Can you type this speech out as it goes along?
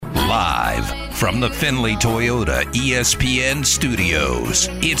Live from the Findlay Toyota ESPN studios,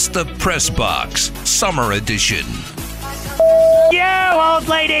 it's the Press Box Summer Edition. You old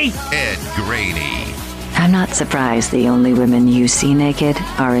lady! Ed Graney. I'm not surprised the only women you see naked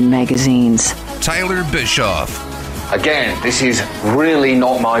are in magazines. Tyler Bischoff. Again, this is really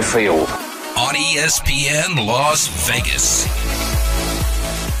not my field. On ESPN Las Vegas.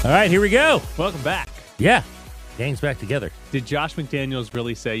 All right, here we go. Welcome back. Yeah, gang's back together. Did Josh McDaniels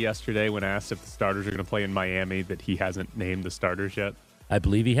really say yesterday when asked if the starters are going to play in Miami that he hasn't named the starters yet? I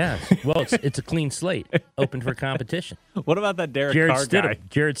believe he has. Well, it's a clean slate, open for competition. What about that Derek Jared Carr Stidham. guy?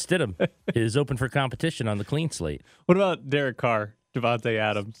 Jared Stidham is open for competition on the clean slate. What about Derek Carr, Devontae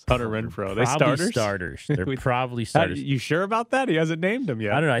Adams, Hunter Renfrow? Are they Probably starters? They're probably starters. You sure about that? He hasn't named them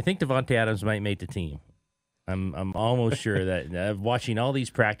yet. I don't know. I think Devontae Adams might make the team. I'm almost sure that watching all these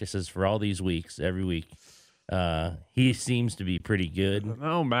practices for all these weeks, every week, he seems to be pretty good.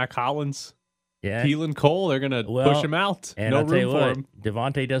 No, Mac Hollins, Yeah. Keelan Cole, they're going to push him out. And No I'll tell you room for what, him.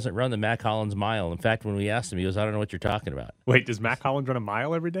 Devontae doesn't run the Mac Hollins mile. In fact, when we asked him, he goes, I don't know what you're talking about. Wait, does Mac Hollins run a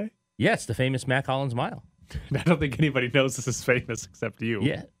mile every day? Yes, the famous Mac Hollins mile. I don't think anybody knows this is famous except you.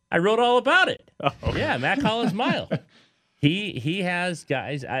 Yeah, I wrote all about it. Oh. Yeah, Mac Hollins mile. He has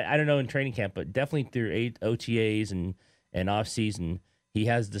guys. I don't know in training camp, but definitely through OTAs and off season, he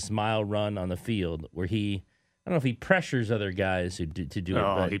has this mile run on the field where I don't know if he pressures other guys to do it.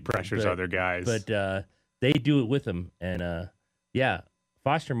 Oh, he pressures other guys. But they do it with him. And yeah,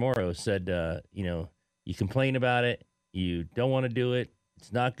 Foster Moreau said, you complain about it, you don't want to do it.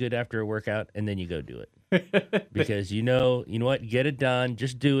 It's not good after a workout, and then you go do it because you know what, get it done,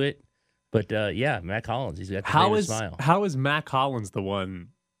 just do it. But yeah, Mac Hollins, he's got the famous smile. How is Mac Hollins the one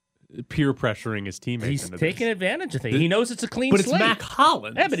peer pressuring his teammates? He's taking advantage of things. He knows it's a clean but slate. It's Mac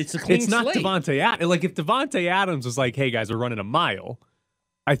Hollins. Yeah, but it's a clean It's not slate. Devontae Adams. Like if Devontae Adams was like, "Hey guys, we're running a mile,"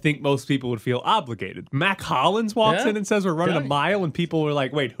 I think most people would feel obligated. Mac Hollins walks in and says we're running a mile, and people were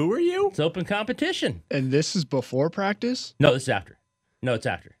like, "Wait, who are you?" It's open competition. And this is before practice? No, it's after. No, it's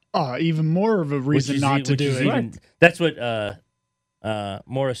after. Oh, even more of a reason not to do it. That's what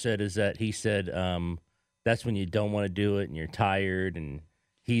Morris said, is that he said that's when you don't want to do it and you're tired and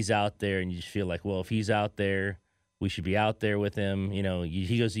he's out there and you just feel like, well, if he's out there, we should be out there with him. You know,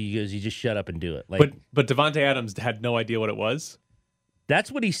 he goes, you just shut up and do it. Like, but Devontae Adams had no idea what it was.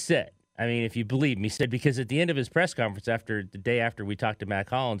 That's what he said. I mean, if you believe him, he said, because at the end of his press conference the day after we talked to Mac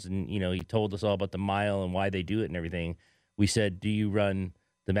Hollins and, he told us all about the mile and why they do it and everything, we said, do you run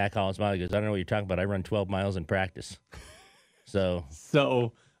the Mac Hollins mile? He goes, I don't know what you're talking about. I run 12 miles in practice. So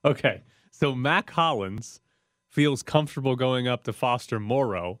okay. So Mac Hollins feels comfortable going up to Foster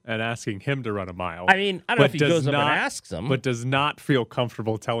Moreau and asking him to run a mile. I mean, I don't know if he goes up and asks him. But does not feel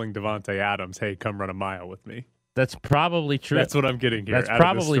comfortable telling Devontae Adams, hey, come run a mile with me. That's probably true. That's what I'm getting here. That's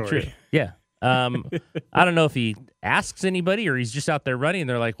probably true. Yeah. I don't know if he asks anybody or he's just out there running and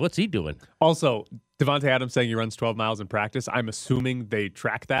they're like, what's he doing? Also, Devontae Adams saying he runs 12 miles in practice. I'm assuming they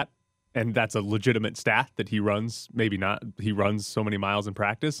track that, and that's a legitimate stat that he runs. Maybe not. He runs so many miles in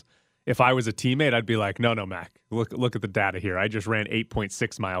practice. If I was a teammate, I'd be like, no, Mac. Look at the data here. I just ran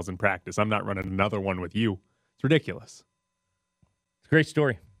 8.6 miles in practice. I'm not running another one with you. It's ridiculous. It's a great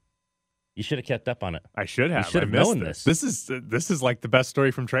story. You should have kept up on it. I should have. You should have known this. This is like the best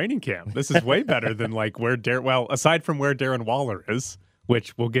story from training camp. This is way better than like aside from where Darren Waller is,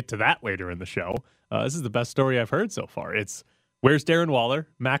 which we'll get to that later in the show. This is the best story I've heard so far. It's where's Darren Waller?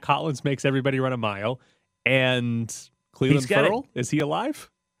 Mac Hollins makes everybody run a mile, and Cleveland Ferrell, is he alive?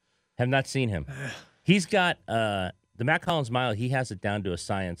 Have not seen him. He's got the Mac Hollins mile. He has it down to a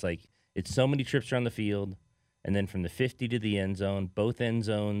science. Like it's so many trips around the field. And then from the 50 to the end zone, both end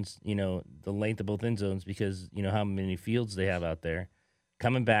zones, the length of both end zones, because how many fields they have out there.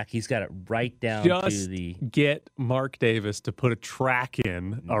 Coming back, he's got it right down to the. Get Mark Davis to put a track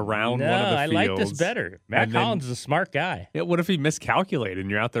in around one of the fields. I like this better. Mac Hollins is a smart guy. Yeah, what if he miscalculated and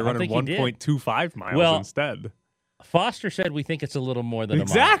you're out there running 1.25 miles instead? Foster said we think it's a little more than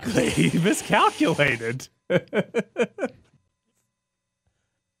exactly. He miscalculated.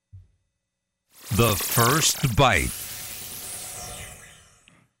 The first bite.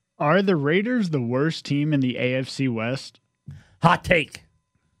 Are the Raiders the worst team in the AFC West? Hot take.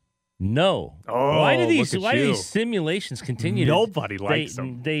 No. Oh, why do these simulations continue? Nobody likes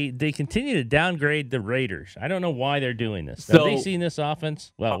them. They continue to downgrade the Raiders. I don't know why they're doing this. Have they seen this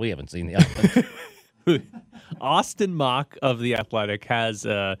offense? Well, we haven't seen the offense. Austin Mock of The Athletic has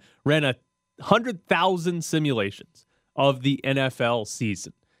ran 100,000 simulations of the NFL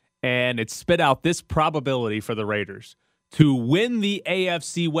season. And it spit out this probability for the Raiders to win the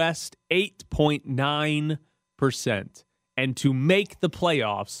AFC West 8.9% and to make the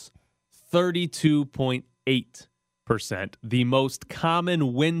playoffs 32.8%. The most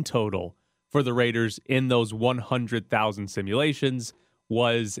common win total for the Raiders in those 100,000 simulations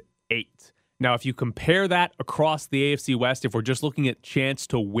was 8. Now, if you compare that across the AFC West, if we're just looking at chance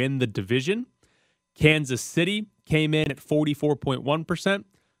to win the division, Kansas City came in at 44.1%,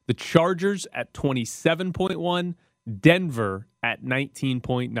 the Chargers at 27.1%, Denver at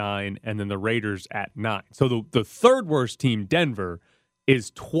 19.9%, and then the Raiders at 9%. So the third worst team, Denver,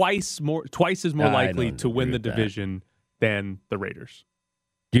 is twice as more likely to win the division than the Raiders.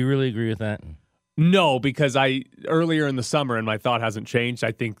 Do you really agree with that? No, because earlier in the summer, and my thought hasn't changed,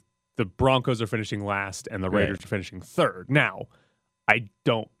 I think the Broncos are finishing last and the Raiders are finishing third. Now, I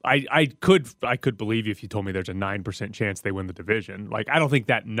could believe you if you told me there's a 9% chance they win the division. Like, I don't think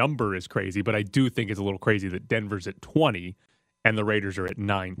that number is crazy, but I do think it's a little crazy that Denver's at 20 and the Raiders are at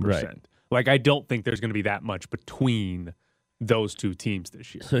 9%. Right. Like, I don't think there's going to be that much between those two teams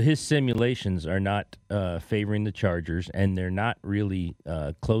this year. So his simulations are not favoring the Chargers, and they're not really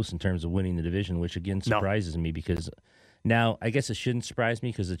close in terms of winning the division, which again surprises me because now I guess it shouldn't surprise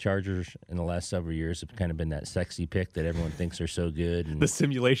me because the Chargers in the last several years have kind of been that sexy pick that everyone thinks are so good. And the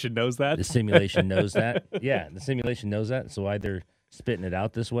simulation knows that? The simulation knows that. Yeah, the simulation knows that. So why they're spitting it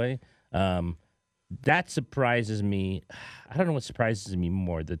out this way. That surprises me. I don't know what surprises me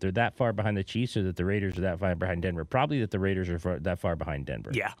more, that they're that far behind the Chiefs or that the Raiders are that far behind Denver. Probably that the Raiders are that far behind Denver.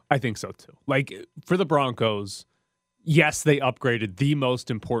 Yeah, I think so too. Like, for the Broncos, yes, they upgraded the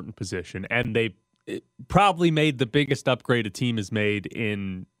most important position, and they probably made the biggest upgrade a team has made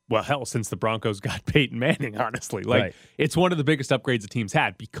in, well, hell, since the Broncos got Peyton Manning, honestly. Like, It's one of the biggest upgrades a team's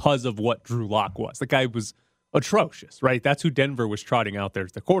had because of what Drew Lock was. The guy was atrocious, right? That's who Denver was trotting out there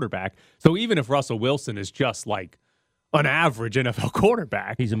as the quarterback. So even if Russell Wilson is just like an average NFL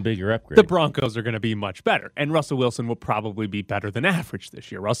quarterback, he's a bigger upgrade. The Broncos are going to be much better. And Russell Wilson will probably be better than average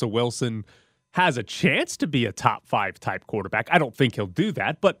this year. Russell Wilson has a chance to be a top 5 type quarterback. I don't think he'll do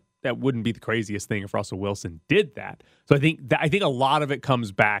that, but that wouldn't be the craziest thing if Russell Wilson did that. So I think a lot of it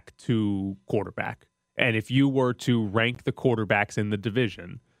comes back to quarterback. And if you were to rank the quarterbacks in the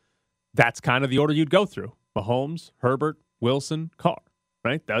division, that's kind of the order you'd go through. Mahomes, Herbert, Wilson, Carr,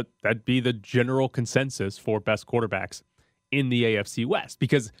 right? That'd be the general consensus for best quarterbacks in the AFC West.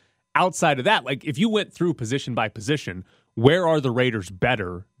 Because outside of that, like if you went through position by position, where are the Raiders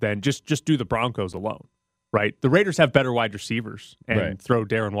better than just do the Broncos alone, right? The Raiders have better wide receivers and throw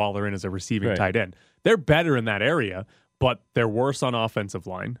Darren Waller in as a receiving tight end. They're better in that area, but they're worse on offensive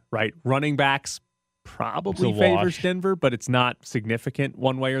line, right? Running backs probably favors Denver, but it's not significant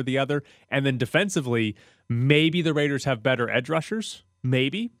one way or the other. And then defensively, maybe the Raiders have better edge rushers,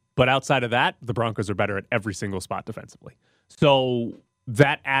 maybe. But outside of that, the Broncos are better at every single spot defensively. So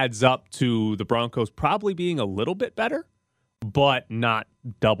that adds up to the Broncos probably being a little bit better, but not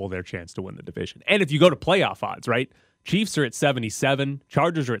double their chance to win the division. And if you go to playoff odds, right? Chiefs are at 77,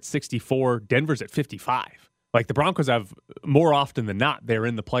 Chargers are at 64, Denver's at 55. Like the Broncos have more often than not, they're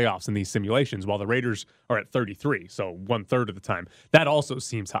in the playoffs in these simulations, while the Raiders are at 33, so 1/3 of the time. That also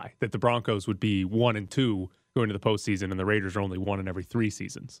seems high, that the Broncos would be 1-2 going to the postseason, and the Raiders are only 1 in every 3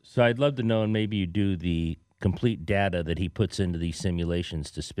 seasons. So I'd love to know, and maybe you do the complete data that he puts into these simulations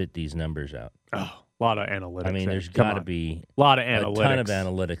to spit these numbers out. Oh, a lot of analytics. I mean, there's got to be a lot of analytics. A ton of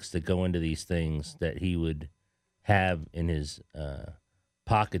analytics that go into these things that he would have in his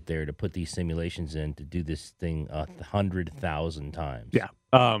pocket there to put these simulations in to do this thing 100,000 times. Yeah.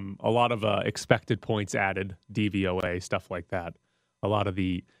 A lot of expected points added, DVOA, stuff like that. A lot of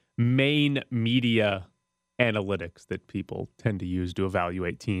the main media analytics that people tend to use to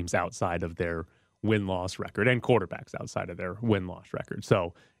evaluate teams outside of their win-loss record and quarterbacks outside of their win-loss record.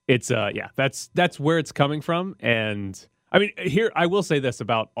 So it's, that's where it's coming from. And I mean, here, I will say this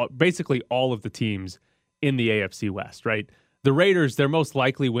about basically all of the teams in the AFC West, right? The Raiders, their most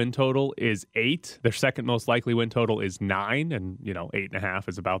likely win total is 8. Their second most likely win total is 9. And, 8.5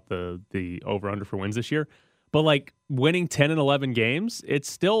 is about the over-under for wins this year. But, like, winning 10 and 11 games, it's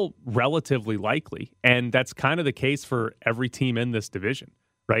still relatively likely. And that's kind of the case for every team in this division,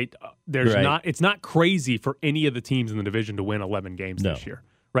 right? It's not crazy for any of the teams in the division to win 11 games this year,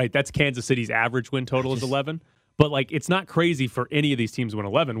 right? That's Kansas City's average win total is 11. But, like, it's not crazy for any of these teams to win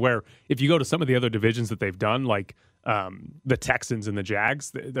 11, where if you go to some of the other divisions that they've done, like the Texans and the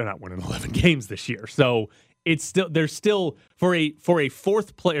Jags, they're not winning 11 games this year. So there's still for a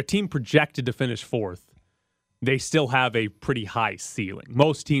fourth player team projected to finish fourth, they still have a pretty high ceiling.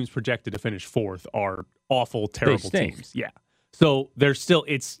 Most teams projected to finish fourth are awful, terrible teams. Yeah. So they're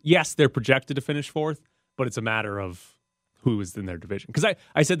projected to finish fourth, but it's a matter of who is in their division. Because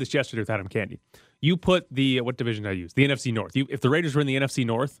I said this yesterday with Adam Candy. You put what division did I use? The NFC North. If the Raiders were in the NFC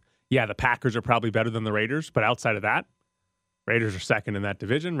North, yeah, the Packers are probably better than the Raiders, but outside of that, Raiders are second in that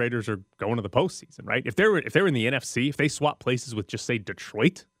division. Raiders are going to the postseason, right? If they were in the NFC, if they swap places with just say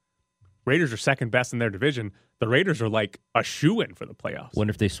Detroit, Raiders are second best in their division. The Raiders are like a shoo-in for the playoffs.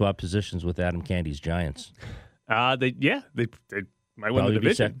 Wonder if they swap positions with Adam Candy's Giants. They might win the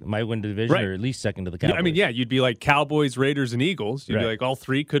division. Might win the division, Right. or at least second to the Cowboys. I mean, yeah, you'd be like Cowboys, Raiders, and Eagles. You'd be Right. like all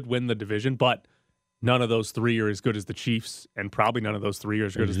three could win the division, but none of those three are as good as the Chiefs, and probably none of those three are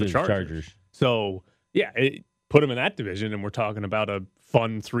as good as the Chargers. So, yeah, put them in that division, and we're talking about a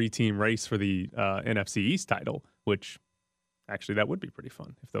fun 3-team race for the NFC East title, which actually that would be pretty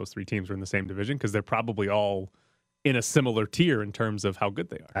fun if those 3 teams were in the same division because they're probably all in a similar tier in terms of how good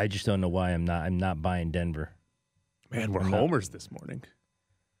they are. I just don't know why I'm not buying Denver. Man, we're homers this morning.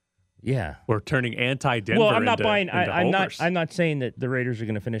 Yeah. We're turning anti-Denver. Well, I'm not into, buying. into I'm homers. not saying that the Raiders are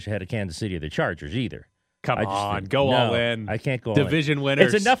going to finish ahead of Kansas City or the Chargers either. Come I just on, think- go no, all in. I can't go all in. Division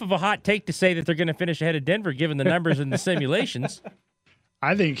winners. It's enough of a hot take to say that they're going to finish ahead of Denver, given the numbers in the simulations.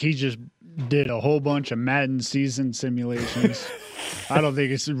 I think he just did a whole bunch of Madden season simulations. I don't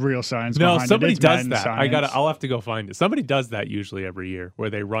think it's real science. No, behind somebody it. It's does Madden that. Science. I'll have to go find it. Somebody does that usually every year, where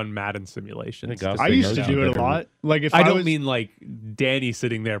they run Madden simulations. think I used to do it a lot. Like if I I don't was, mean like Danny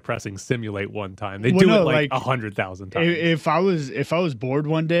sitting there pressing simulate one time. They Well, do no, it like like, 100,000 times. if I was bored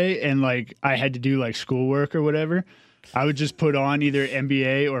one day and like I had to do like schoolwork or whatever, I would just put on either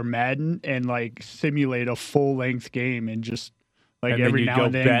NBA or Madden and like simulate a full length game and just like and then every you now go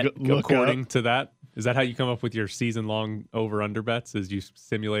and then bet look according up. to that. Is that how you come up with your season long over under bets? Is you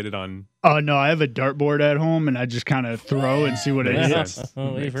simulate it on? Oh no, I have a dartboard at home and I just kind of throw and see what it Makes hits. sense.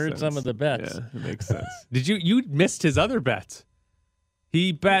 Oh, we've Makes heard some sense. of the bets. Yeah, it makes sense. Did you missed his other bet?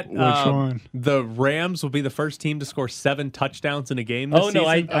 He bet Which one? the Rams will be the first team to score 7 touchdowns in a game this Oh no,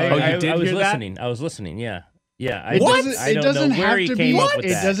 season. I did was hear that? listening. I was listening. Yeah, yeah. I It don't- doesn't, I it don't doesn't know where have he to came be. up with It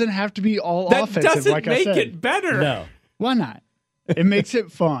that. doesn't have to be all That offensive. doesn't Like make I said, it better. No, why not? It makes it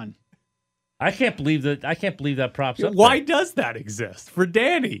fun. I can't believe that. I can't believe that props up. Why there. does that exist for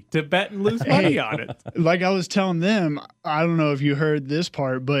Danny to bet and lose money on it? Like I was telling them, I don't know if you heard this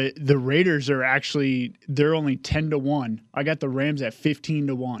part, but the Raiders are they're only 10-1. I got the Rams at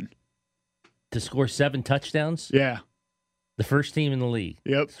 15-1. to score 7 touchdowns? Yeah. The first team in the league.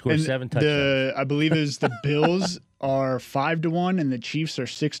 Yep. Score 7 touchdowns. I believe is the Bills are 5-1 and the Chiefs are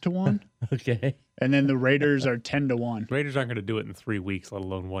 6-1. Okay. And then the Raiders are 10-1. Raiders aren't going to do it in 3 weeks, let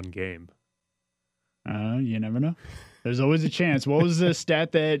alone one game. You never know. There's always a chance. What was the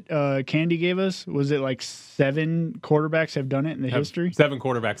stat that Candy gave us? Was it like 7 quarterbacks have done it in the history? 7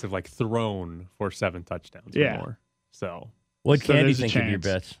 quarterbacks have like thrown for 7 touchdowns Yeah. or more. So What So Candy there's a think of your chance.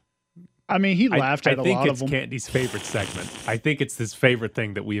 bets? I mean, he laughed at I a think lot it's of them. Candy's favorite segment. I think it's his favorite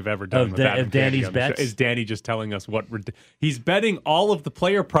thing that we've ever done Of with Da- Adam of Candy Danny's on the show, bets? is Danny just telling us what he's betting all of the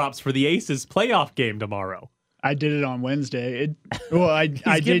player props for the Aces playoff game tomorrow. I did it on Wednesday. I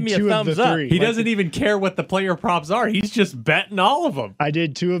giving did me a 2 of the thumbs up. 3. He doesn't even care what the player props are. He's just betting all of them. I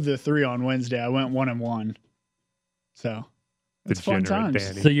did 2 of the 3 on Wednesday. I went 1-1. So it's fun Degenerate times.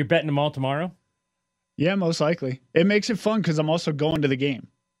 Danny. So you're betting them all tomorrow? Yeah, most likely. It makes it fun because I'm also going to the game.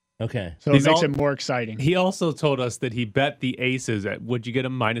 Okay. So He's it makes all- it more exciting. He also told us that he bet the Aces at, would you get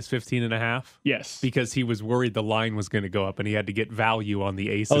him minus 15.5? Yes. Because he was worried the line was going to go up and he had to get value on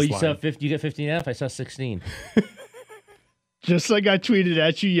the Aces Oh, you line. saw 50? You got 15.5? I saw 16. Just like I tweeted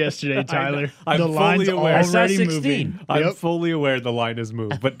at you yesterday, Tyler. I'm the fully line's aware. I saw already 16. moving. I'm Yep. fully aware the line has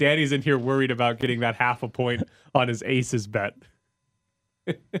moved, but Danny's in here worried about getting that half a point on his Aces bet.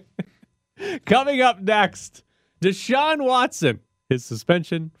 Coming up next, Deshaun Watson, his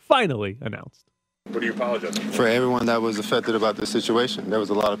suspension finally announced. What do you apologize for? For everyone that was affected about this situation. There was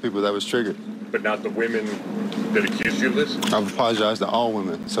a lot of people that was triggered. But not the women that accused you of this? I've apologized to all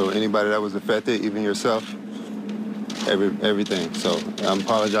women. So anybody that was affected, even yourself, everything. So I'm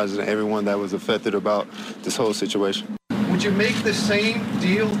apologizing to everyone that was affected about this whole situation. Would you make the same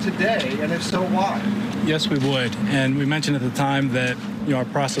deal today, and if so, why? Yes, we would. And we mentioned at the time that our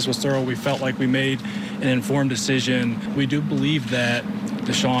process was thorough. We felt like we made an informed decision. We do believe that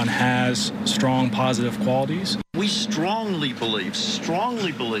Deshaun has strong positive qualities. We strongly believe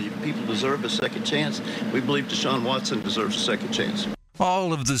people deserve a second chance. We believe Deshaun Watson deserves a second chance.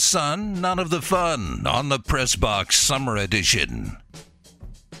 All of the sun, none of the fun on the Press Box Summer Edition.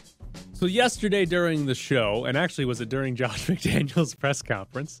 So yesterday during the show, and actually was it during Josh McDaniels' press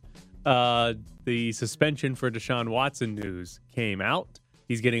conference, the suspension for Deshaun Watson news came out.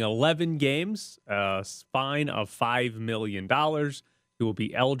 He's getting 11 games, a fine of $5 million. He will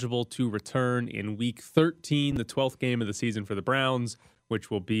be eligible to return in Week 13, the 12th game of the season for the Browns,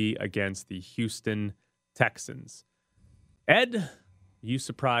 which will be against the Houston Texans. Ed, you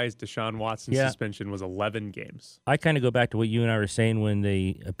surprised Deshaun Watson's Yeah. suspension was 11 games? I kind of go back to what you and I were saying when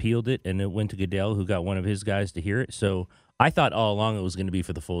they appealed it, and it went to Goodell, who got one of his guys to hear it. So I thought all along it was going to be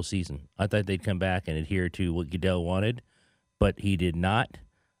for the full season. I thought they'd come back and adhere to what Goodell wanted, but he did not.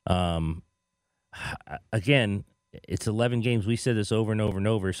 Again, it's 11 games. We said this over and over and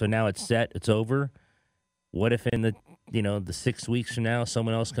over. So now it's set. It's over. What if in the 6 weeks from now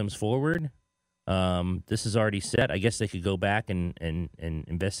someone else comes forward? This is already set. I guess they could go back and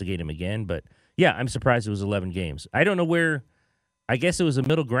investigate him again. But, yeah, I'm surprised it was 11 games. I don't know where – I guess it was a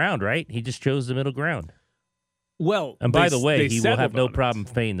middle ground, right? He just chose the middle ground. Well, and by the way, he will have no on problem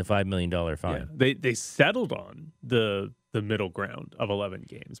paying the $5 million fine. Yeah, they settled on the middle ground of 11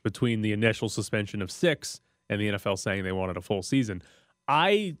 games between the initial suspension of 6 and the NFL saying they wanted a full season.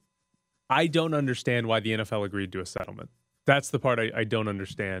 I don't understand why the NFL agreed to a settlement. That's the part I don't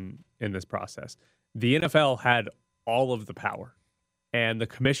understand in this process. The NFL had all of the power, and the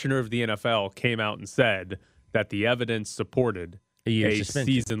commissioner of the NFL came out and said that the evidence supported a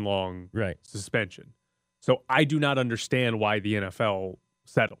season-long suspension. So I do not understand why the NFL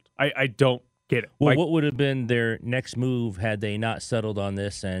settled. I don't get it. Well, what would have been their next move had they not settled on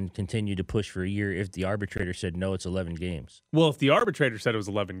this and continued to push for a year if the arbitrator said, no, it's 11 games? Well, if the arbitrator said it was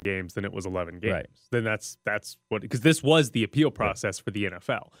 11 games, then it was 11 games. Right. Then that's what, because this was the appeal process for the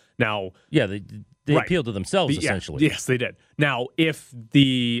NFL. Now, yeah, they appealed to themselves, essentially. Yes, they did. Now, if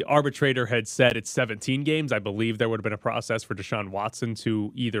the arbitrator had said it's 17 games, I believe there would have been a process for Deshaun Watson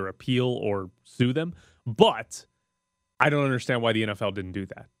to either appeal or sue them. But I don't understand why the NFL didn't do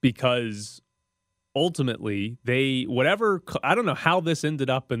that, because ultimately I don't know how this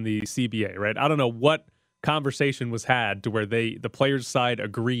ended up in the CBA, right? I don't know what conversation was had to where the players' side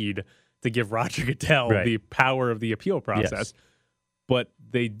agreed to give Roger Goodell the power of the appeal process. Yes. But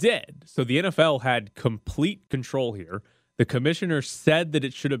they did. So the NFL had complete control here. The commissioner said that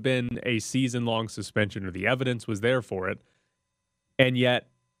it should have been a season-long suspension, or the evidence was there for it. And yet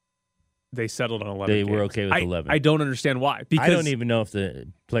they settled on 11 They were games. okay with 11. I don't understand why. Because I don't even know if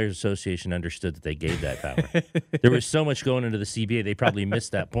the Players Association understood that they gave that power. There was so much going into the CBA, they probably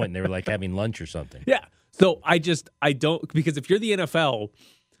missed that point, and they were like having lunch or something. Yeah. So I don't, because if you're the NFL,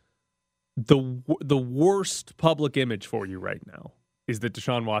 the worst public image for you right now is that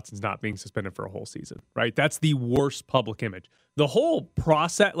Deshaun Watson's not being suspended for a whole season, right? That's the worst public image. The whole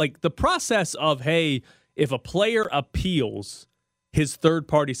process, like the process of, hey, if a player appeals his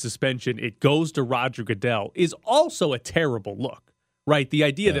third-party suspension, it goes to Roger Goodell, is also a terrible look, right? The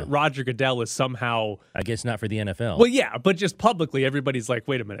idea that Roger Goodell is somehow... I guess not for the NFL. Well, yeah, but just publicly, everybody's like,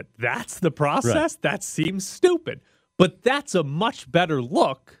 wait a minute, that's the process? Right. That seems stupid. But that's a much better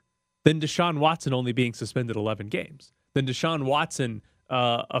look than Deshaun Watson only being suspended 11 games, than Deshaun Watson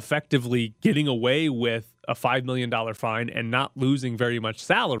effectively getting away with a $5 million fine and not losing very much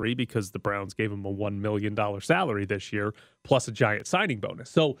salary, because the Browns gave him a $1 million salary this year, plus a giant signing bonus.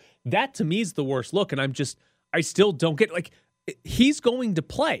 So that to me is the worst look. And I still don't get, like, he's going to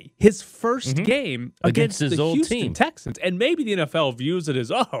play his first game against his the old Houston team. Texans. And maybe the NFL views it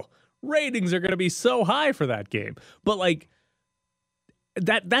as, ratings are going to be so high for that game. But like,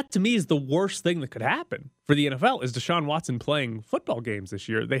 that to me is the worst thing that could happen for the NFL, is Deshaun Watson playing football games this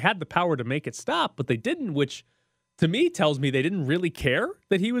year. They had the power to make it stop, but they didn't, which to me tells me they didn't really care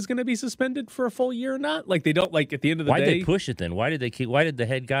that he was going to be suspended for a full year or not. Like, they don't, like, at the end of the Why day. did they push it then? Why did the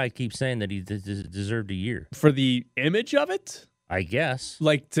head guy keep saying that he deserved a year? For the image of it? I guess.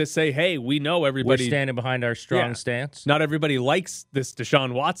 Like, to say, hey, we know everybody. We're standing behind our strong stance. Not everybody likes this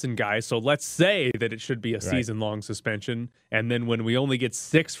Deshaun Watson guy, so let's say that it should be a season-long suspension, and then when we only get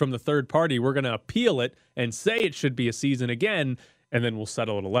 6 from the third party, we're going to appeal it and say it should be a season again, and then we'll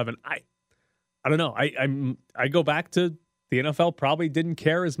settle at 11. I don't know. I go back to the NFL probably didn't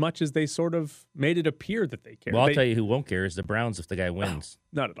care as much as they sort of made it appear that they care. Well, I'll tell you who won't care is the Browns if the guy wins.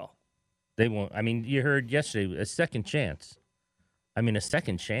 Not at all. They won't. I mean, you heard yesterday, a second chance. I mean, a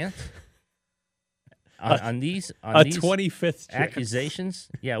second chance on these 25th accusations.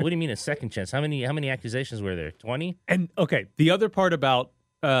 Yeah, what do you mean a second chance? How many accusations were there? 20? And okay, the other part about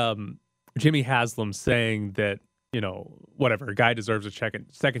Jimmy Haslam saying that, whatever, a guy deserves a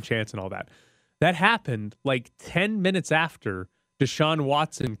second chance and all that. That happened like 10 minutes after Deshaun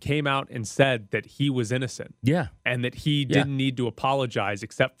Watson came out and said that he was innocent. Yeah. And that he didn't need to apologize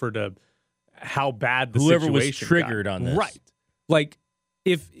except for how bad the whoever situation was triggered got. on this. Right. Like,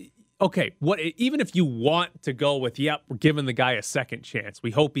 even if you want to go with, we're giving the guy a second chance.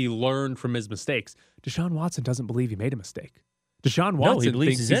 We hope he learned from his mistakes. Deshaun Watson doesn't believe he made a mistake. Deshaun Watson he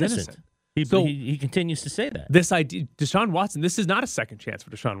believes thinks he's he's innocent. innocent. He continues to say that. This idea, Deshaun Watson, this is not a second chance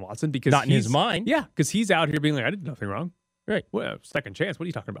for Deshaun Watson, because not in his mind. Yeah, because he's out here being like, I did nothing wrong. Right. Well, second chance. What are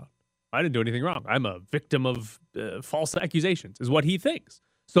you talking about? I didn't do anything wrong. I'm a victim of false accusations, is what he thinks.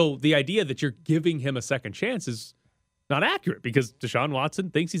 So the idea that you're giving him a second chance is not accurate because Deshaun Watson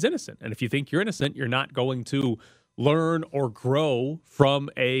thinks he's innocent. And if you think you're innocent, you're not going to learn or grow from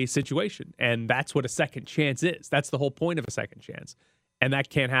a situation. And that's what a second chance is. That's the whole point of a second chance. And that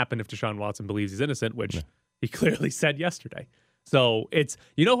can't happen if Deshaun Watson believes he's innocent, which he clearly said yesterday. So it's,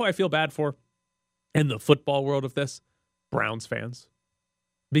 you know who I feel bad for in the football world of this? Browns fans.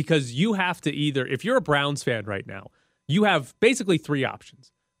 Because you have to either, if you're a Browns fan right now, you have basically three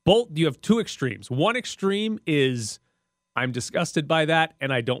options. You have two extremes. One extreme is, I'm disgusted by that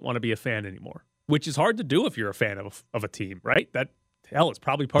and I don't want to be a fan anymore, which is hard to do if you're a fan of a team, right? That, hell, is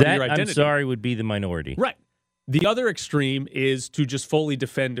probably part of your identity. I'm sorry, would be the minority. Right. The other extreme is to just fully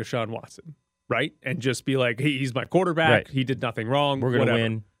defend Deshaun Watson, right? And just be like, hey, he's my quarterback. Right. He did nothing wrong. We're going to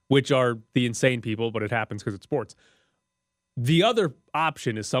win. Which are the insane people, but it happens because it's sports. The other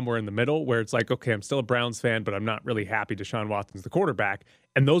option is somewhere in the middle where it's like, okay, I'm still a Browns fan, but I'm not really happy Deshaun Watson's the quarterback.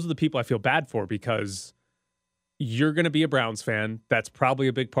 And those are the people I feel bad for because you're going to be a Browns fan. That's probably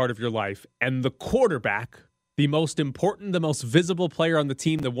a big part of your life. And the quarterback, the most important, the most visible player on the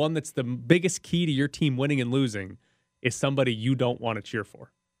team, the one that's the biggest key to your team winning and losing, is somebody you don't want to cheer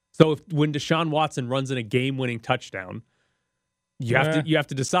for. So when Deshaun Watson runs in a game-winning touchdown, you have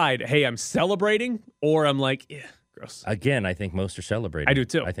to decide, hey, I'm celebrating or I'm like, yeah. Gross. Again, I think most are celebrating. I do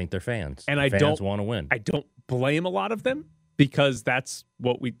too. I think they're fans. And fans want to win. I don't blame a lot of them because that's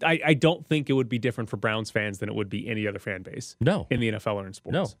what I don't think it would be different for Browns fans than it would be any other fan base. No. In the NFL or in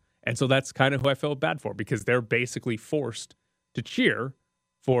sports. No. And so that's kind of who I feel bad for because they're basically forced to cheer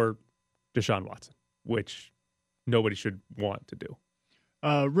for Deshaun Watson, which nobody should want to do.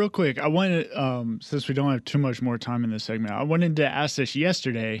 Real quick, I wanted, since we don't have too much more time in this segment, I wanted to ask this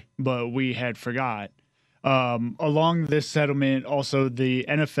yesterday, but we had forgot. Along this settlement, also the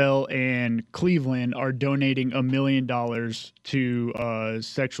NFL and Cleveland are donating $1 million to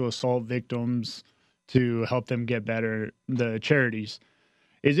sexual assault victims to help them get better, the charities.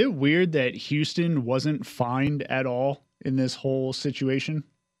 Is it weird that Houston wasn't fined at all in this whole situation?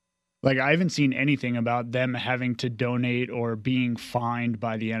 Like, I haven't seen anything about them having to donate or being fined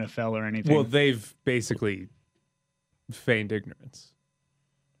by the NFL or anything. Well, they've basically feigned ignorance.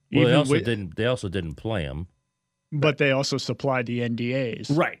 Well, they also didn't play them. But they also supplied the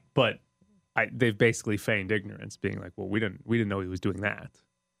NDAs. Right, but they've basically feigned ignorance, being like, well, we didn't know he was doing that.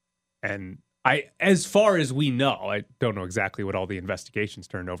 And as far as we know, I don't know exactly what all the investigations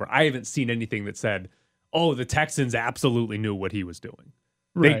turned over. I haven't seen anything that said, oh, the Texans absolutely knew what he was doing.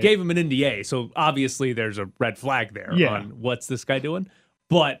 Right. They gave him an NDA, so obviously there's a red flag there on what's this guy doing.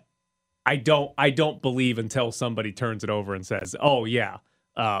 But I don't believe until somebody turns it over and says, oh, yeah,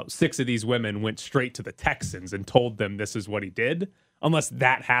 6 of these women went straight to the Texans and told them this is what he did. Unless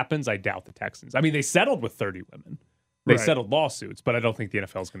that happens, I doubt the Texans. I mean, they settled with 30 women. They settled lawsuits, but I don't think the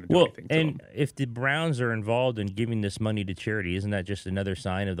NFL is going to do anything to them. If the Browns are involved in giving this money to charity, isn't that just another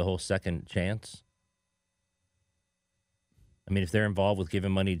sign of the whole second chance? I mean, if they're involved with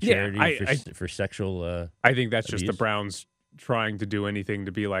giving money to charity for sexual I think that's abuse. just the Browns trying to do anything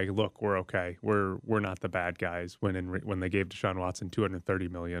to be like, look, we're okay. We're not the bad guys. When they gave Deshaun Watson $230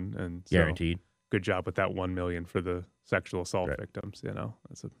 million and so, guaranteed. Good job with that $1 million for the sexual assault victims. You know,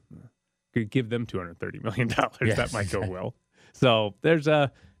 could give them $230 million. Yes. That might go well. So there's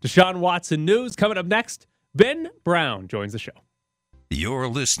Deshaun Watson news coming up next. Ben Brown joins the show. You're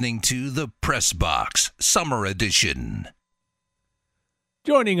listening to the Press Box Summer Edition.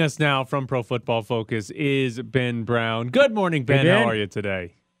 Joining us now from Pro Football Focus is Ben Brown. Good morning, Ben. How are you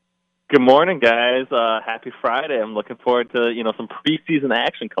today? Good morning, guys. Happy Friday. I'm looking forward to some preseason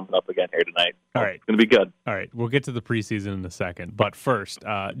action coming up again here tonight. All right. It's going to be good. All right. We'll get to the preseason in a second. But first,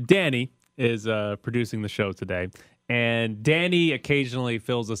 Danny is producing the show today. And Danny occasionally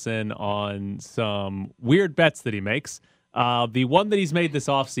fills us in on some weird bets that he makes. The one that he's made this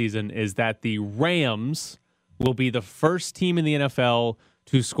offseason is that the Rams will be the first team in the NFL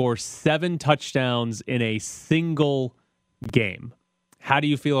to score 7 touchdowns in a single game. How do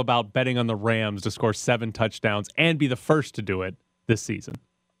you feel about betting on the Rams to score 7 touchdowns and be the first to do it this season?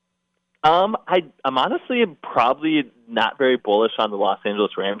 I'm honestly probably not very bullish on the Los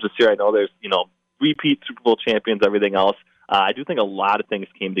Angeles Rams this year. I know there's, repeat Super Bowl champions, everything else. I do think a lot of things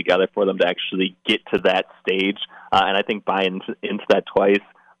came together for them to actually get to that stage. And I think buying into that twice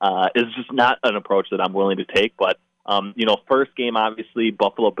is just not an approach that I'm willing to take. But, first game, obviously,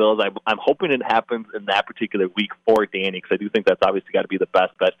 Buffalo Bills. I'm hoping it happens in that particular week for Danny, because I do think that's obviously got to be the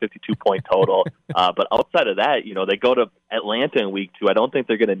best bet, 52-point total. But outside of that, they go to Atlanta in week 2. I don't think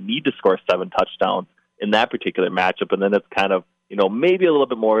they're going to need to score 7 touchdowns in that particular matchup, and then it's kind of, maybe a little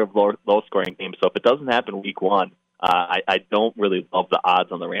bit more of low-scoring game. So if it doesn't happen week one, I don't really love the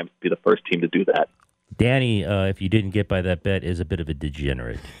odds on the Rams to be the first team to do that. Danny, if you didn't get by that bet, is a bit of a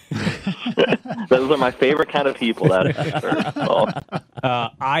degenerate. Those are my favorite kind of people. That's for sure. So.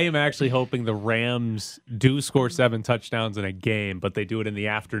 I am actually hoping the Rams do score 7 touchdowns in a game, but they do it in the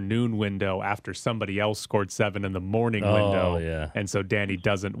afternoon window after somebody else scored 7 in the morning window. Yeah. And so Danny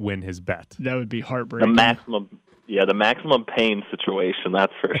doesn't win his bet. That would be heartbreaking. The maximum pain situation,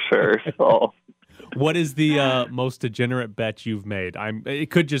 that's for sure. So. What is the most degenerate bet you've made?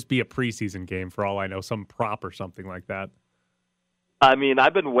 It could just be a preseason game for all I know, some prop or something like that. I mean,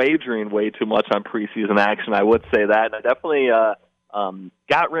 I've been wagering way too much on preseason action. I would say that. And I definitely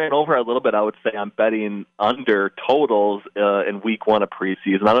got ran over a little bit, I would say. I'm betting under totals in week one of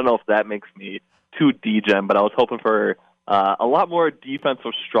preseason. I don't know if that makes me too degen, but I was hoping for a lot more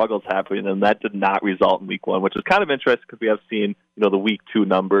defensive struggles happening, and that did not result in week one, which is kind of interesting because we have seen, the week 2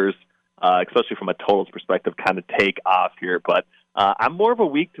 numbers, especially from a totals perspective, kind of take off here. But I'm more of a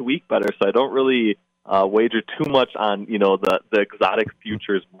week-to-week bettor, so I don't really wager too much on, the exotic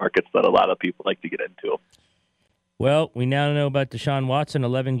futures markets that a lot of people like to get into. Well, we now know about Deshaun Watson,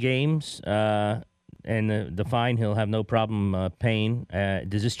 11 games, and the fine he'll have no problem paying.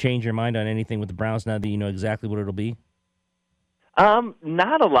 Does this change your mind on anything with the Browns now that you know exactly what it'll be?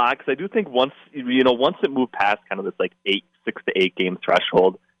 Not a lot, because I do think once it moved past kind of this 6 to 8 game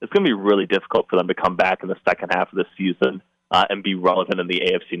threshold, it's going to be really difficult for them to come back in the second half of the season and be relevant in the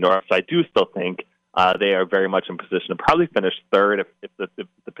AFC North. So I do still think they are very much in position to probably finish third if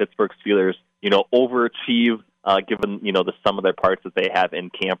the Pittsburgh Steelers, overachieve given, the sum of their parts that they have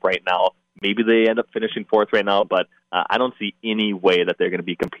in camp right now. Maybe they end up finishing fourth right now, but I don't see any way that they're going to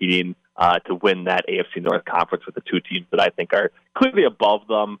be competing to win that AFC North Conference with the 2 teams that I think are clearly above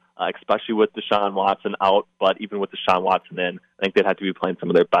them, especially with Deshaun Watson out. But even with Deshaun Watson in, I think they'd have to be playing some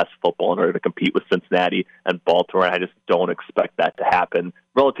of their best football in order to compete with Cincinnati and Baltimore. And I just don't expect that to happen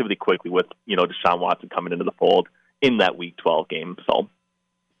relatively quickly with, Deshaun Watson coming into the fold in that Week 12 game.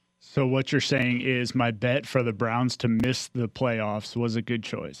 So what you're saying is my bet for the Browns to miss the playoffs was a good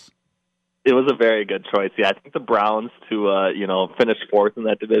choice. It was a very good choice. Yeah, I think the Browns to finish fourth in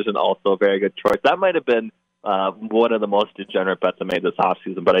that division, also a very good choice. That might have been one of the most degenerate bets I made this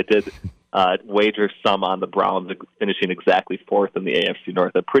offseason, but I did wager some on the Browns finishing exactly fourth in the AFC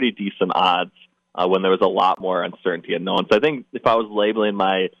North at pretty decent odds when there was a lot more uncertainty unknown. So I think if I was labeling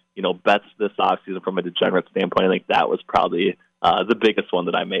my bets this offseason from a degenerate standpoint, I think that was probably the biggest one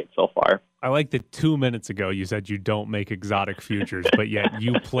that I made so far. I like that 2 minutes ago you said you don't make exotic futures, but yet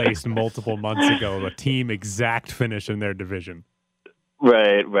you placed multiple months ago a team exact finish in their division.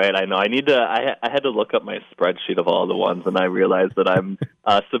 Right. I know. I had to look up my spreadsheet of all the ones, and I realized that I'm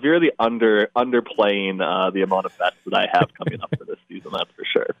severely underplaying the amount of bets that I have coming up for this season. That's for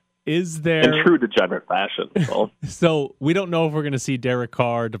sure. Is there in true degenerate fashion? So we don't know if we're going to see Derek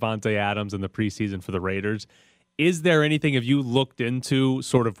Carr, Devontae Adams in the preseason for the Raiders. Is there anything, have you looked into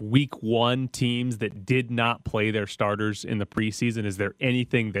sort of week 1 teams that did not play their starters in the preseason? Is there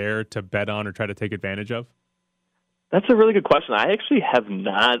anything there to bet on or try to take advantage of? That's a really good question. I actually have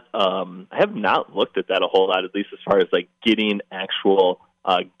not looked at that a whole lot, at least as far as getting actual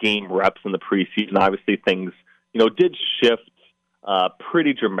game reps in the preseason. Obviously things, did shift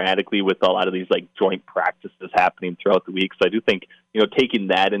pretty dramatically with a lot of these joint practices happening throughout the week. So I do think, taking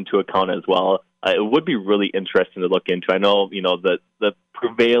that into account as well, it would be really interesting to look into. I know, the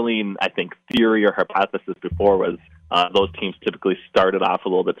prevailing, I think, theory or hypothesis before was those teams typically started off a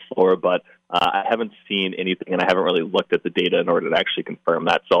little bit slower, but I haven't seen anything, and I haven't really looked at the data in order to actually confirm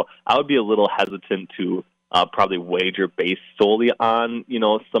that. So I would be a little hesitant to probably wager based solely on,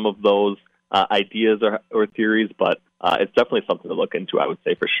 some of those ideas or theories, but it's definitely something to look into, I would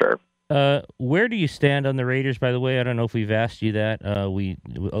say, for sure. Where do you stand on the Raiders, by the way? I don't know if we've asked you that. We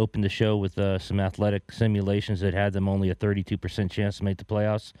opened the show with some athletic simulations that had them only a 32% chance to make the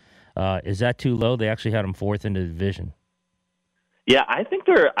playoffs. Is that too low? They actually had them fourth in the division. Yeah, I think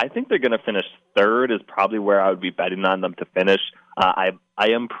they're going to finish third is probably where I would be betting on them to finish. I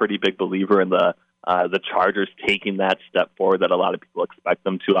am pretty big believer in the Chargers taking that step forward that a lot of people expect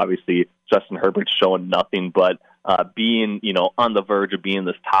them to. Obviously, Justin Herbert's showing nothing but being, on the verge of being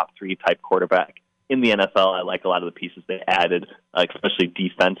this top 3 type quarterback in the NFL. I like a lot of the pieces they added, especially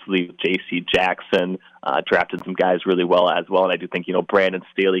defensively with J.C. Jackson, drafted some guys really well as well. And I do think, Brandon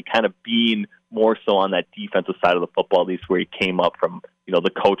Staley kind of being more so on that defensive side of the football, at least where he came up from,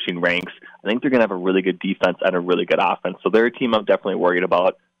 the coaching ranks. I think they're going to have a really good defense and a really good offense. So they're a team I'm definitely worried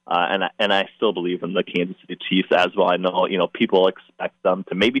about. And I still believe in the Kansas City Chiefs as well. I know, people expect them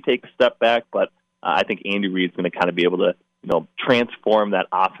to maybe take a step back, but I think Andy Reid's going to kind of be able to, transform that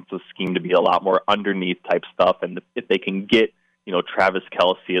offensive scheme to be a lot more underneath type stuff. And if they can get, Travis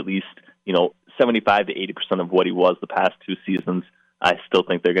Kelce at least, 75 to 80% of what he was the past 2 seasons, I still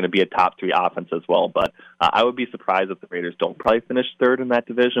think they're going to be a top 3 offense as well. But I would be surprised if the Raiders don't probably finish third in that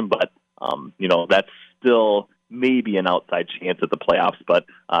division. But, that's still maybe an outside chance at the playoffs. But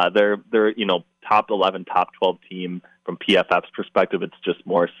they're top 11, top 12 team from PFF's perspective. It's just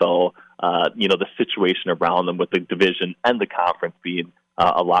more so, the situation around them with the division and the conference being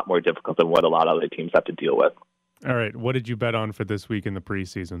a lot more difficult than what a lot of other teams have to deal with. All right. What did you bet on for this week in the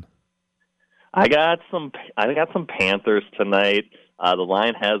preseason? I got some Panthers tonight. The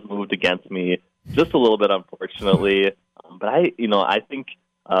line has moved against me just a little bit, unfortunately. But I think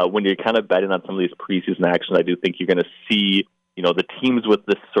when you're kind of betting on some of these preseason actions, I do think you're going to see, the teams with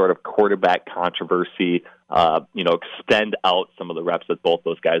this sort of quarterback controversy, extend out some of the reps that both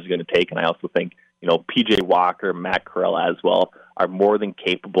those guys are going to take. And I also think, P.J. Walker, Matt Corral as well are more than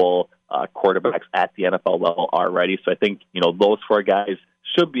capable quarterbacks at the NFL level already. So I think, those 4 guys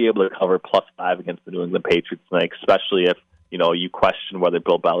should be able to cover +5 against the New England Patriots tonight, especially if, you question whether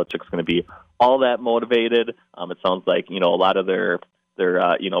Bill Belichick's going to be all that motivated. It sounds like, a lot of their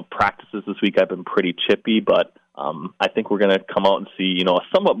practices this week have been pretty chippy, but I think we're going to come out and see,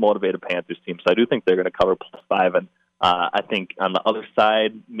 a somewhat motivated Panthers team. So I do think they're going to cover +5. And I think on the other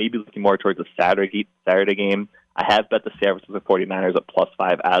side, maybe looking more towards the Saturday game, I have bet the San Francisco 49ers at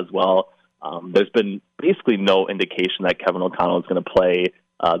 +5 as well. There's been basically no indication that Kevin O'Connell is going to play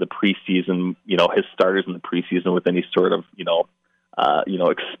the preseason, his starters in the preseason with any sort of,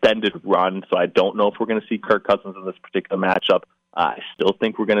 extended run. So I don't know if we're going to see Kirk Cousins in this particular matchup. I still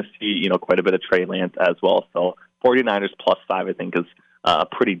think we're going to see, quite a bit of Trey Lance as well. So 49ers +5, I think, is a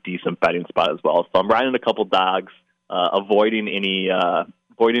pretty decent betting spot as well. So I'm riding a couple dogs, avoiding any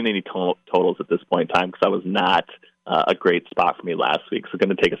totals at this point in time because that was not a great spot for me last week. So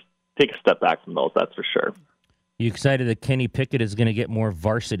going to take a step back from those, that's for sure. You excited that Kenny Pickett is going to get more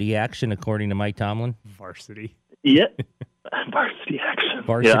varsity action, according to Mike Tomlin? Varsity. Yeah, varsity action.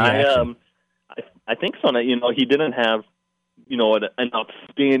 Varsity action. I think so. He didn't have, an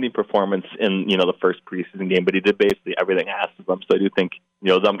outstanding performance in, the first preseason game, but he did basically everything asked of him. So I do think,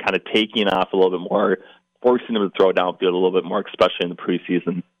 them kind of taking off a little bit more, forcing him to throw downfield a little bit more, especially in the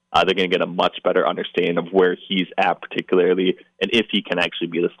preseason. They're going to get a much better understanding of where he's at particularly and if he can actually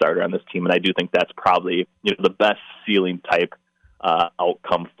be the starter on this team. And I do think that's probably the best ceiling type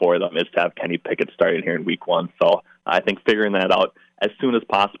outcome for them is to have Kenny Pickett starting here in week 1. So I think figuring that out as soon as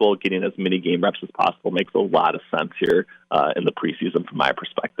possible, getting as many game reps as possible makes a lot of sense here in the preseason from my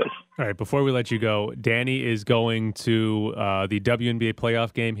perspective. All right, before we let you go, Danny is going to the WNBA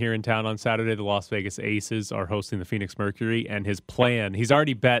playoff game here in town on Saturday. The Las Vegas Aces are hosting the Phoenix Mercury, and his plan, he's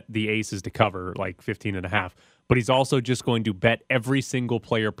already bet the Aces to cover like 15.5, but he's also just going to bet every single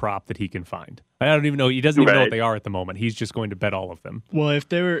player prop that he can find. I don't even know, he doesn't even know what they are at the moment. He's just going to bet all of them. Well, if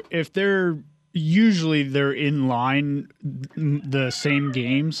they're usually they're in line the same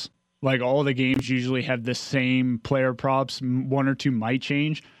games. Like all the games usually have the same player props. 1 or 2 might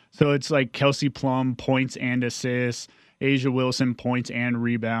change. So it's like Kelsey Plum points and assists, Asia Wilson points and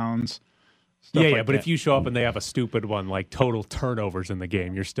rebounds. Yeah, but if you show up and they have a stupid one like total turnovers in the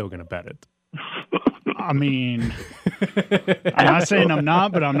game, you're still going to bet it. I mean, I'm not saying I'm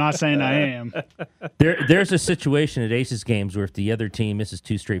not, but I'm not saying I am. There's a situation at Aces games where if the other team misses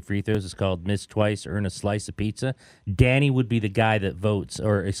 2 straight free throws, it's called miss twice, earn a slice of pizza. Danny would be the guy that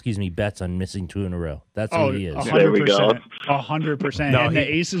bets on missing 2 in a row. That's who he is. 100%. There we go. 100%. No,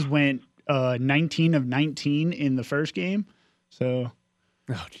 the Aces went 19 of 19 in the first game. So,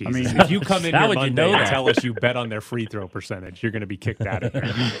 oh, Jesus. I mean, if you come in here Monday and tell us you bet on their free throw percentage, you're going to be kicked out of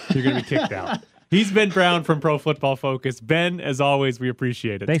here. You're going to be kicked out. He's Ben Brown from Pro Football Focus. Ben, as always, we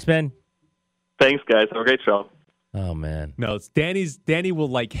appreciate it. Thanks, Ben. Thanks, guys. Have a great show. Oh, man. No, it's Danny will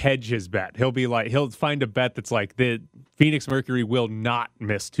like hedge his bet. He'll find a bet that's like the Phoenix Mercury will not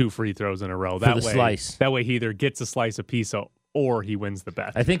miss 2 free throws in a row. Slice. That way he either gets a slice of pizza or he wins the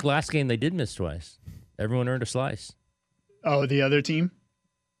bet. I think last game they did miss twice. Everyone earned a slice. Oh, the other team?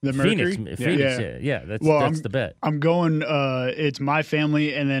 The Mercury? Phoenix, yeah. That's the bet. I'm going, it's my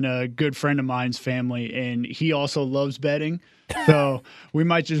family and then a good friend of mine's family, and he also loves betting. So we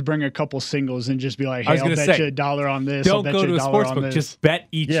might just bring a couple singles and just be like, hey, I'll bet you $1 on this. Don't go to a sports book. Just bet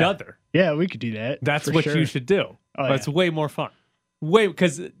each other. Yeah, we could do that. That's what you should do. But it's way more fun.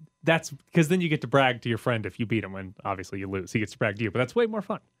 Because then you get to brag to your friend if you beat him when obviously you lose. He gets to brag to you, but that's way more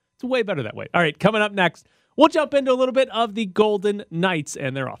fun. It's way better that way. All right, coming up next, we'll jump into a little bit of the Golden Knights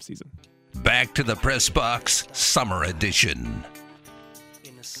and their offseason. Back to the Press Box Summer Edition.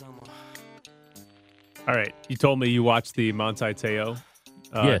 In the summer, All right. You told me you watched the Manti Te'o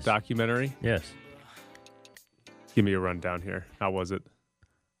Yes. documentary. Yes. Give me a rundown here. How was it?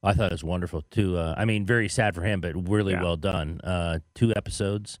 I thought it was wonderful too. I mean, very sad for him, but really well done. 2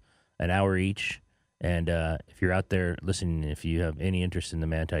 episodes, an hour each. And if you're out there listening, if you have any interest in the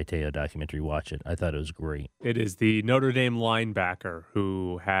Manti Te'o documentary, watch it. I thought it was great. It is the Notre Dame linebacker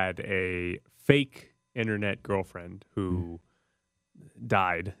who had a fake internet girlfriend who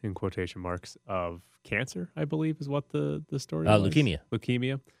died, in quotation marks, of cancer, I believe is what the story was. Leukemia.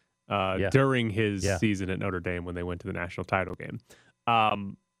 Leukemia. During his season at Notre Dame when they went to the national title game.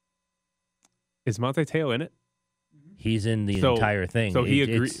 Is Manti Te'o in it? He's in the entire thing. So he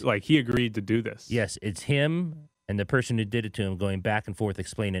agreed to do this. Yes, it's him and the person who did it to him going back and forth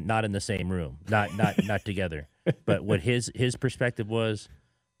explaining it, not in the same room, not together. But what his perspective was,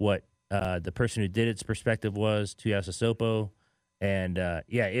 what the person who did it's perspective was, Tuiasosopo, and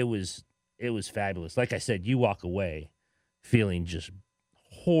it was fabulous. Like I said, you walk away feeling just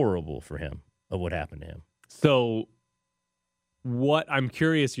horrible for him of what happened to him. So, I'm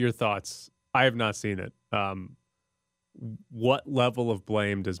curious your thoughts. I have not seen it. What level of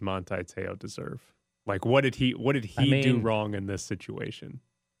blame does Manti Te'o deserve? Like, what did he do wrong in this situation?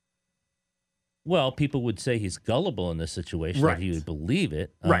 Well, people would say he's gullible in this situation, Right. that he would believe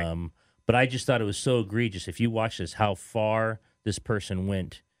it. Right. But I just thought it was so egregious. If you watch this, how far this person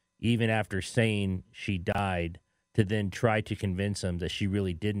went, even after saying she died, to then try to convince him that she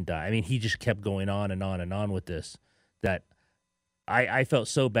really didn't die. I mean, he just kept going on and on and on with this, that I felt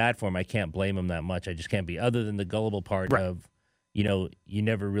so bad for him. I can't blame him that much. I just can't be, other than the gullible part of, you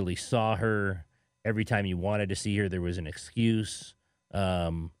never really saw her. Every time you wanted to see her, there was an excuse.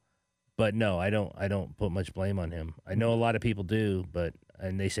 But no, I don't put much blame on him. I know a lot of people do,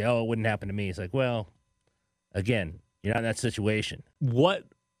 and they say, oh, it wouldn't happen to me. It's like, well, again, you're not in that situation. What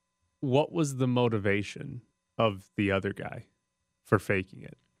was the motivation of the other guy for faking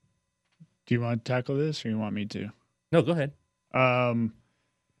it? Do you want to tackle this or you want me to? No, go ahead.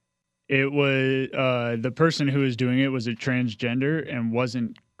 It was the person who was doing it was a transgender and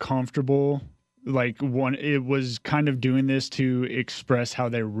wasn't comfortable. It was kind of doing this to express how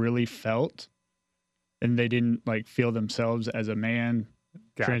they really felt, and they didn't feel themselves as a man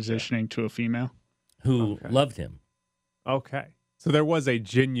transitioning to a female who loved him. Okay, so there was a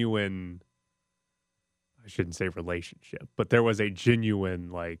genuine, I shouldn't say relationship, but there was a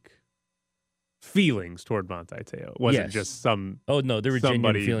genuine feelings toward Manti Te'o. It wasn't just some. Oh no, there were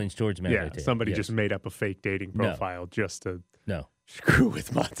genuine feelings towards Manti Te'o. Somebody just made up a fake dating profile just to no screw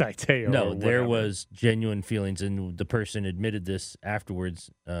with Manti Te'o. No, there was genuine feelings, and the person admitted this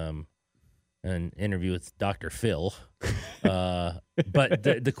afterwards. An interview with Dr. Phil. But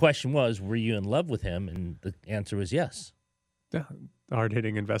the question was, were you in love with him? And the answer was yes. Yeah,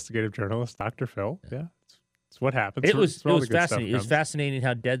 hard-hitting investigative journalist, Dr. Phil. Yeah, it's what happens. It was fascinating. It was fascinating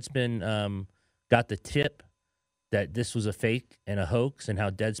how Deadspin got the tip that this was a fake and a hoax, and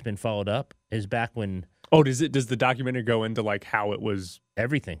how Deadspin followed up. Is back when. Oh, does the documentary go into how it was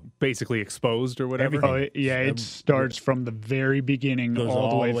everything basically exposed or whatever? Everything. Oh, yeah, it starts from the very beginning, goes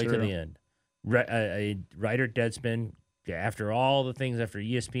all the way to through the end. A writer at Deadspin, after all the things, after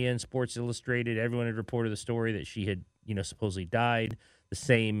ESPN, Sports Illustrated, everyone had reported the story that she had, supposedly died the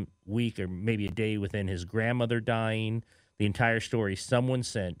same week or maybe a day within his grandmother dying. The entire story someone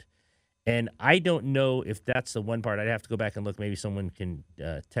sent. And I don't know if that's the one part. I'd have to go back and look. Maybe someone can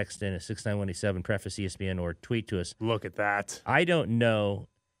text in at 69187, preface ESPN, or tweet to us. Look at that. I don't know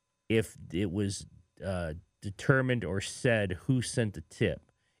if it was determined or said who sent the tip.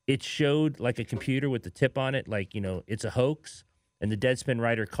 It showed a computer with the tip on it, it's a hoax. And the Deadspin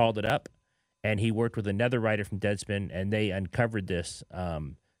writer called it up, and he worked with another writer from Deadspin, and they uncovered this,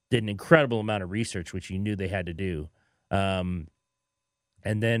 did an incredible amount of research, which you knew they had to do. And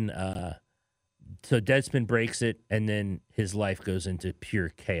then, so Deadspin breaks it, and then his life goes into pure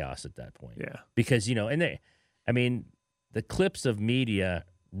chaos at that point. Yeah. Because, the clips of media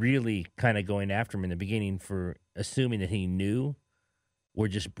really kind of going after him in the beginning for assuming that he knew were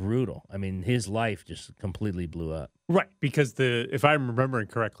just brutal. I mean, his life just completely blew up. Right, because if I'm remembering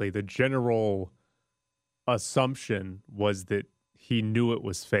correctly, the general assumption was that he knew it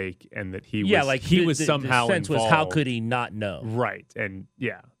was fake and that he was somehow the sense involved. was, how could he not know? Right, and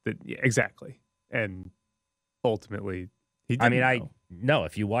exactly. And ultimately, he didn't know.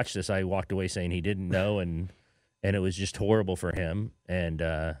 If you watch this, I walked away saying he didn't know, and it was just horrible for him. And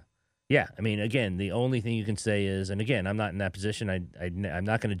again, the only thing you can say is, and again, I'm not in that position. I'm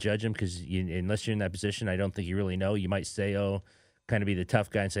not going to judge him because unless you're in that position, I don't think you really know. You might say, kind of be the tough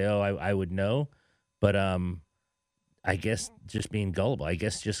guy and say, I would know. But I guess just being gullible. I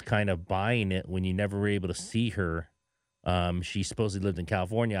guess just kind of buying it when you never were able to see her. She supposedly lived in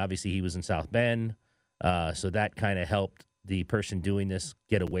California. Obviously, he was in South Bend. So that kind of helped the person doing this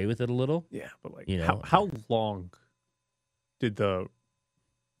get away with it a little. Yeah, but like, you know, how long did the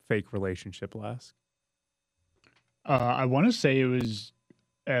fake relationship last? I want to say it was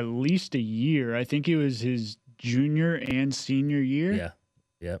at least a year. I think it was his junior and senior year. Yeah.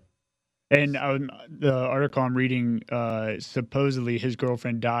 Yep. And the article I'm reading, supposedly his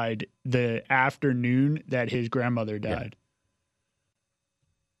girlfriend died the afternoon that his grandmother died.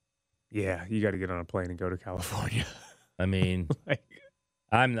 Yeah, you got to get on a plane and go to California. I mean,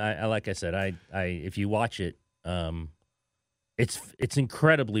 like I said, I if you watch it, it's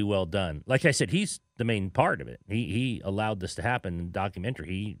incredibly well done. Like I said, he's the main part of it. He allowed this to happen in the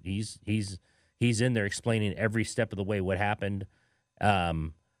documentary. He's in there explaining every step of the way what happened.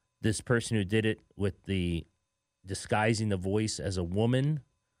 This person who did it with the disguising the voice as a woman,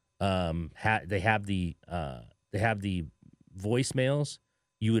 they have the voicemails.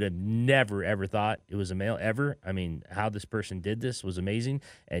 You would have never, ever thought it was a male, ever. I mean, how this person did this was amazing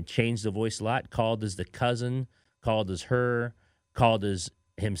and changed the voice a lot. Called as the cousin, called as her, called as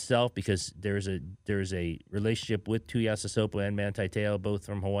himself, because there's a relationship with Tuiasosopo and Manti Te'o, both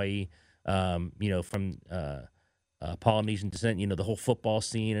from Hawaii, from Polynesian descent, the whole football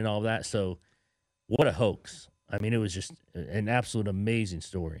scene and all that. So what a hoax. I mean, it was just an absolute amazing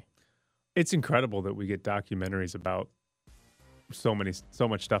story. It's incredible that we get documentaries about so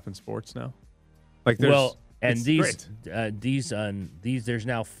much stuff in sports now. Like, there's these there's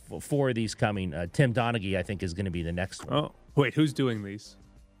now 4 of these coming. Tim Donaghy, I think, is going to be the next one. Oh, wait, who's doing these?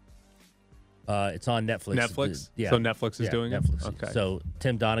 It's on Netflix. Netflix? Yeah. So Netflix is doing Netflix. it? Okay. So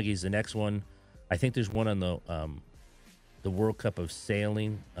Tim Donaghy's the next one. I think there's one on the World Cup of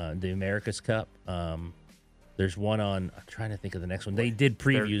Sailing, the America's Cup. There's one on, I'm trying to think of the next one. They did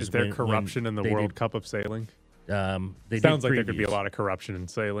previews. Is there corruption in the World Cup of Sailing? Sounds like there could be a lot of corruption in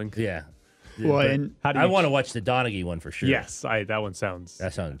sailing. Yeah. Well, and I want to watch the Donaghy one for sure. Yes, that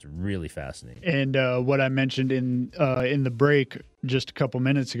sounds really fascinating. And what I mentioned in the break just a couple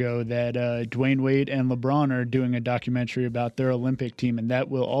minutes ago, that Dwayne Wade and LeBron are doing a documentary about their Olympic team, and that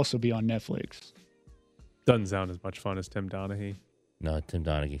will also be on Netflix. Doesn't sound as much fun as Tim Donaghy. No, Tim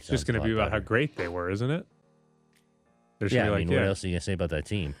Donaghy. It's just going to be about how great they were, isn't it? What else are you going to say about that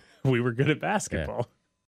team? We were good at basketball. Yeah.